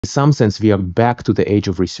In some sense, we are back to the age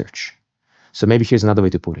of research. So maybe here's another way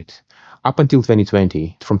to put it. Up until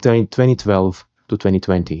 2020, from 2012 to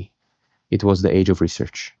 2020, it was the age of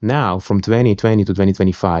research. Now, from 2020 to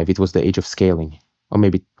 2025, it was the age of scaling, or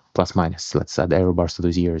maybe plus minus. Let's add error bars to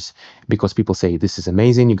those years, because people say, this is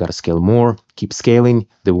amazing, you got to scale more, keep scaling.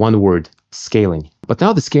 The one word, scaling. But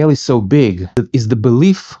now the scale is so big. Is the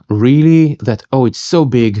belief really that, oh, it's so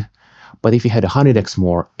big, but if you had 100x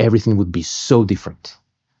more, everything would be so different?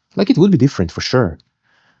 Like, it would be different for sure.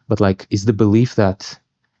 But like, is the belief that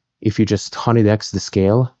if you just 100x the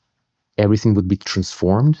scale, everything would be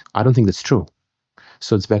transformed? I don't think that's true.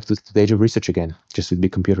 So it's back to the age of research again, just with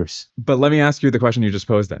big computers. But let me ask you the question you just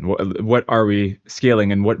posed then. What are we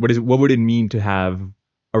scaling, and what would it mean to have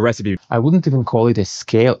a recipe? I wouldn't even call it a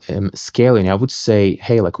scaling. I would say,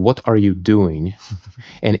 hey, like, what are you doing?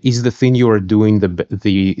 And is the thing you are doing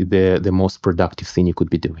the most productive thing you could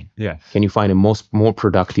be doing? Yeah. Can you find a more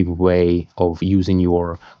productive way of using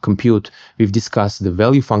your compute? We've discussed the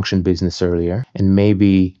value function business earlier, and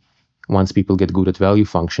maybe once people get good at value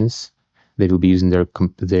functions, they will be using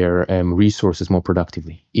their resources more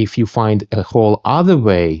productively. If you find a whole other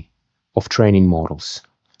way of training models,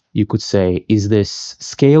 you could say, is this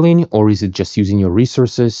scaling or is it just using your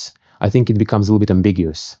resources? I think it becomes a little bit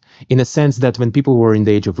ambiguous, in a sense that when people were in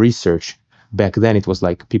the age of research, back then it was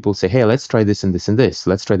like people say, hey, let's try this and this and this.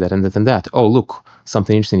 Let's try that and that and that. Oh, look,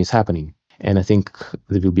 something interesting is happening. And I think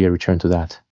there will be a return to that.